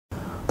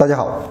大家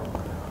好，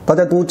大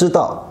家都知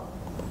道，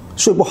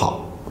睡不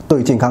好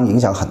对健康影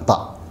响很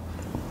大。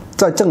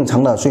在正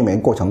常的睡眠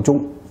过程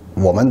中，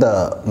我们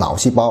的脑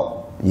细胞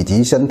以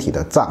及身体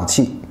的脏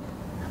器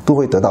都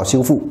会得到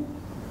修复，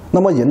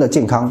那么人的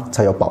健康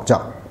才有保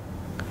障。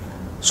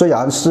虽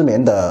然失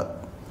眠的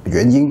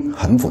原因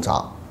很复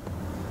杂，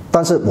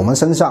但是我们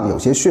身上有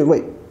些穴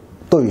位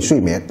对睡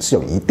眠是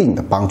有一定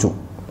的帮助。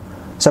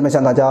下面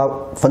向大家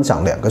分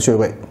享2个穴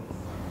位，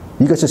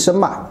一个是申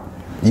脉，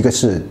一个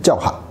是脚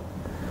海。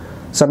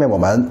下面我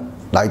们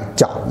来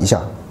讲一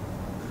下。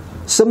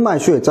申脉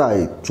穴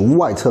在足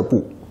外侧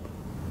部，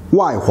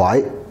外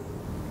踝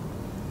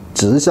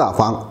直下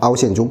方凹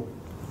陷中，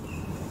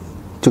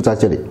就在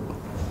这里。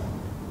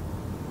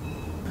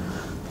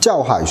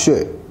脚海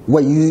穴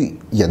位于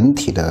人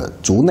体的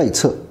足内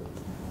侧，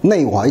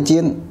内踝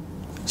尖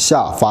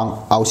下方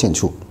凹陷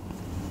处，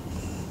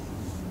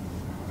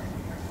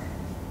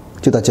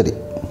就在这里。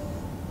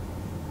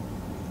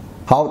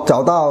好，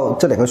找到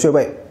这2个穴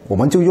位，我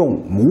们就用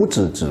拇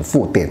指指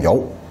腹点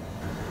揉，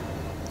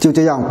就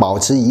这样保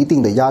持一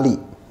定的压力，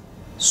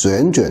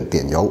旋卷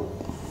点揉。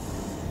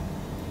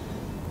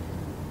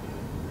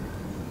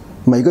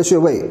每个穴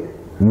位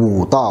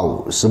5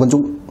到10分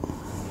钟，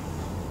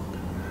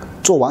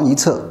做完一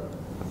侧，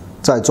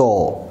再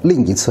做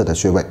另一侧的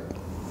穴位。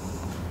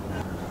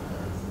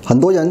很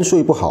多人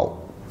睡不好，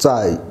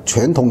在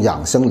传统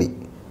养生里，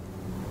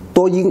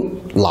多因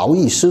劳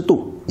逸失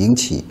度引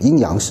起阴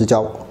阳失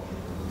交，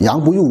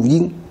阳不入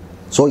阴，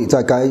所以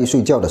在该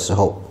睡觉的时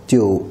候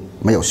就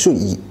没有睡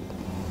意。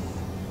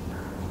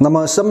那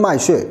么申脉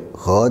穴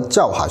和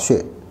脚海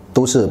穴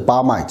都是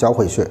八脉交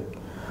汇穴，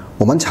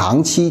我们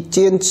长期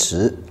坚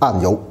持按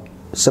揉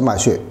申脉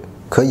穴，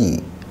可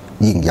以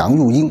引阳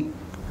入阴；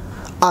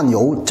按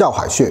揉脚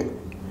海穴，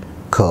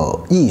可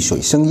益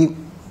水生阴。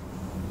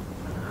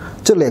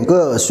这2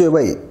个穴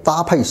位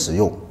搭配使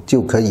用，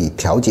就可以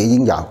调节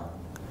阴阳，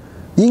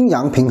阴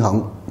阳平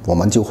衡，我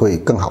们就会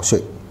更好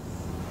睡。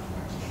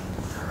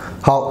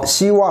好，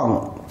希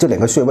望这2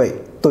个穴位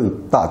对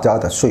大家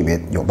的睡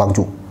眠有帮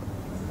助。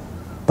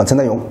本次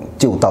内容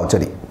就到这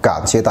里，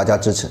感谢大家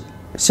支持，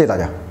谢谢大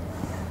家。